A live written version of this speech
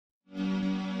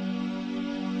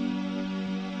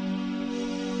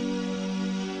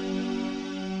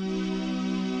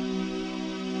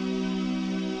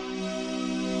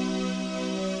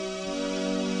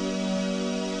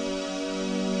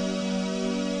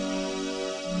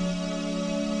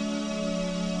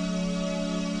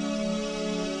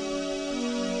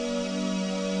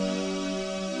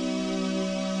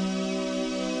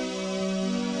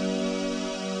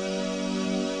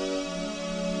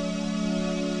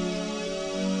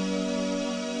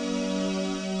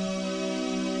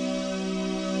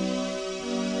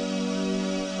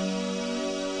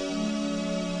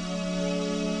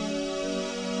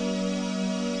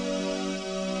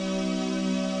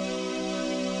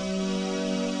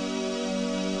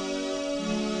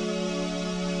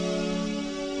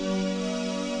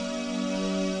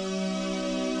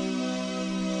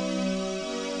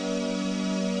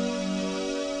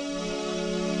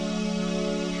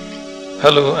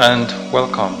Hello and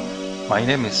welcome. My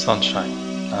name is Sunshine,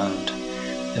 and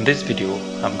in this video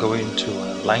I'm going to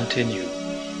enlighten you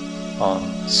on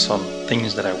some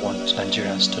things that I want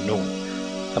Nigerians to know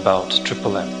about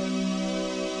Triple M.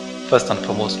 First and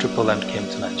foremost, Triple M came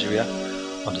to Nigeria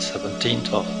on the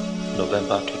 17th of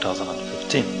November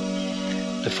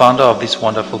 2015. The founder of this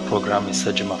wonderful program is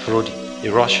Sergio Mafrodi,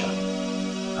 a Russian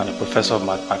and a professor of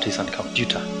mathematics and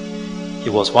computer. He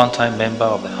was one-time member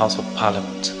of the House of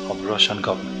Parliament of the Russian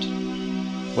government.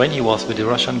 When he was with the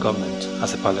Russian government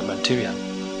as a parliamentarian,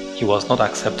 he was not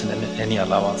accepting any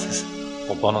allowances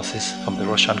or bonuses from the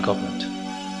Russian government.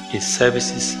 His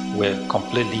services were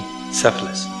completely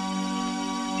selfless.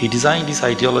 He designed this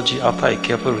ideology after a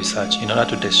careful research in order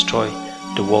to destroy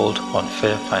the world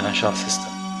unfair financial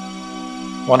system.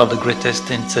 One of the greatest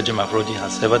things Sergio Mafrodi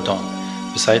has ever done,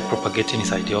 besides propagating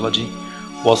his ideology,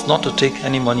 was not to take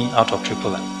any money out of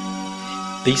Triple M.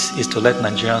 This is to let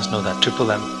Nigerians know that Triple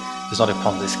M is not a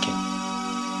Ponzi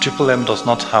scheme. Triple M does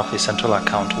not have a central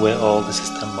account where all the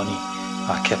system money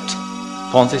are kept.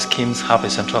 Ponzi schemes have a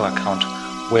central account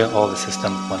where all the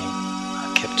system money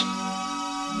are kept.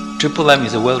 Triple M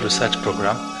is a well-researched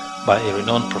program by a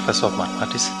renowned professor of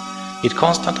mathematics. Its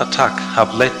constant attack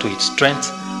have led to its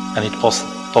strength and its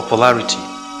popularity.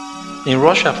 In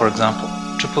Russia, for example,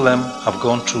 Triple M have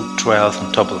gone through trials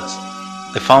and turbulence.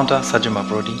 The founder, Sergio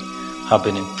Mafrodi, have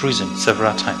been in prison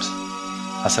several times.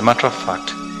 As a matter of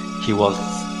fact, he was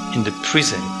in the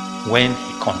prison when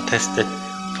he contested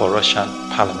for Russian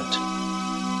parliament.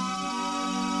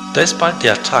 Despite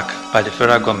the attack by the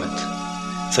federal government,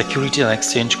 Security and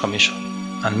Exchange Commission,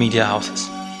 and media houses,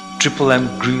 Triple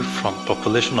M grew from a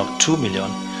population of 2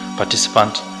 million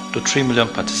participants to 3 million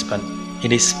participants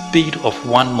in a speed of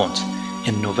 1 month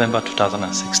in November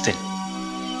 2016.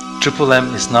 Triple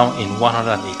M is now in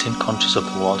 118 countries of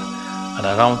the world and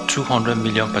around 200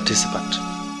 million participants.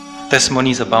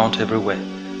 Testimonies abound everywhere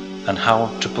and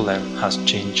how Triple M has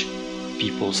changed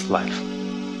people's life.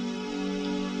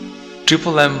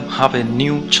 Triple M have a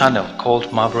new channel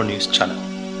called Marvel News Channel.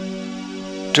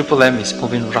 Triple M is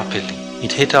moving rapidly.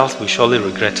 Its haters will surely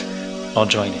regret not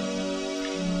joining.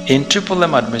 In Triple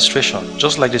M administration,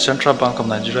 just like the Central Bank of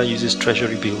Nigeria uses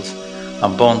treasury bills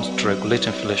and bonds to regulate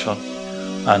inflation,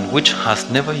 and which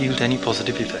has never yielded any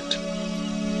positive effect,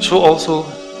 so also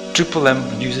Triple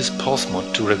M uses pulse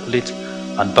mode to regulate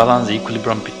and balance the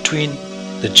equilibrium between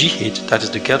the GH, that is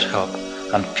the get help,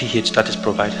 and PH, that is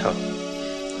provide help.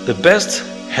 The best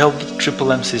healthy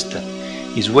Triple M system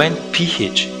is when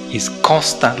PH is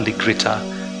constantly greater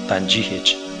than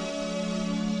GH.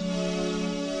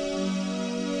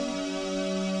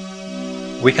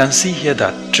 We can see here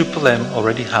that Triple M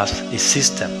already has a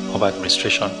system of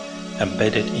administration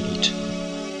embedded in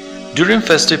it. During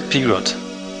festive period,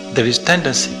 there is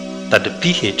tendency that the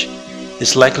pH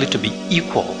is likely to be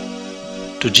equal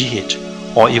to GH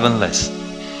or even less.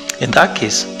 In that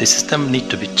case, the system needs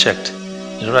to be checked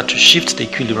in order to shift the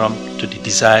equilibrium to the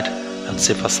desired and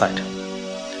safer side.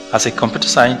 As a computer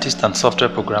scientist and software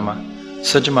programmer,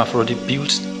 Sergio Mafrodi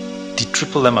built the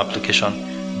Triple M application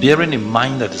bearing in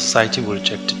mind that the society will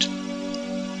reject it.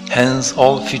 Hence,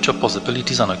 all future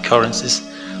possibilities and occurrences,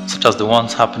 such as the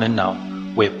ones happening now,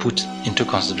 were put into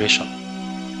consideration.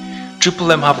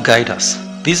 Triple M have guiders.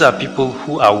 These are people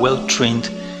who are well trained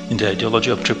in the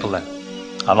ideology of Triple M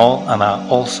and are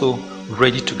also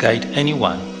ready to guide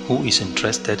anyone who is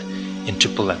interested in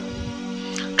Triple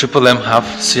M. Triple M have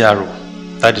CRO,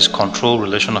 that is Control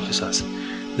Relation Officers.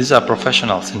 These are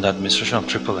professionals in the administration of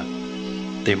Triple M.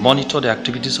 They monitor the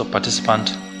activities of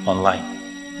participants online.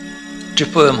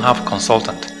 Triple M have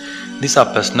consultant. These are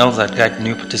personnel that guide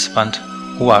new participants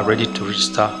who are ready to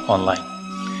register online.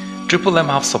 Triple M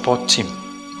have support team.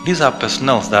 These are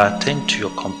personnel that attend to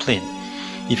your complaint.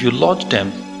 If you lodge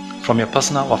them from your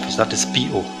personal office, that is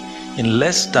PO, in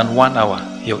less than 1 hour,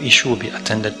 your issue will be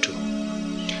attended to.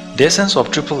 The essence of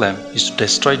Triple M is to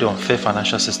destroy the unfair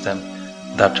financial system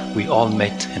that we all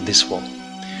met in this world.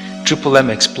 Triple M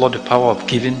explore the power of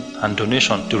giving and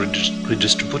donation to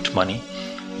redistribute money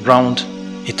round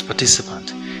its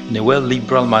participant in a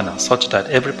well-liberal manner such that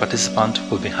every participant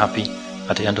will be happy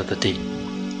at the end of the day.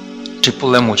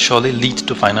 Triple M will surely lead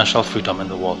to financial freedom in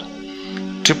the world.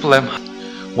 Triple M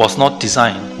was not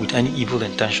designed with any evil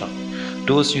intention.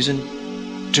 Those using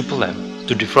Triple M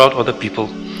to defraud other people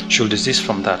should desist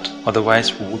from that,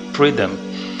 otherwise we would pray them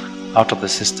out of the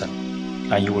system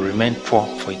and you will remain poor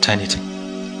for eternity.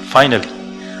 Finally,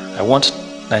 I want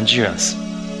Nigerians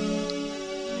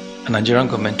and Nigerian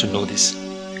government to know this.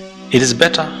 It is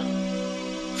better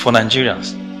for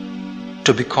Nigerians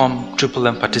to become Triple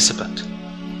M participant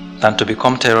than to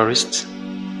become terrorists,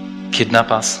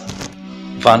 kidnappers,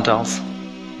 vandals,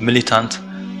 militants,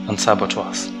 and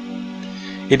saboteurs.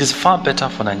 It is far better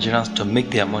for Nigerians to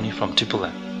make their money from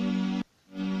triple-M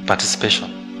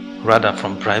participation rather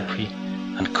from bribery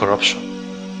and corruption.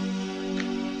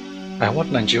 I want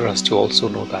Nigerians to also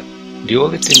know that the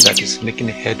only thing that is making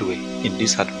a headway in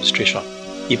this administration,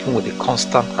 even with a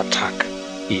constant attack,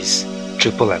 is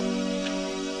triple-M.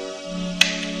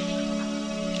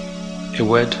 A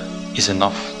word is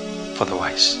enough for the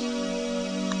wise.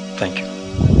 Thank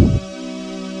you.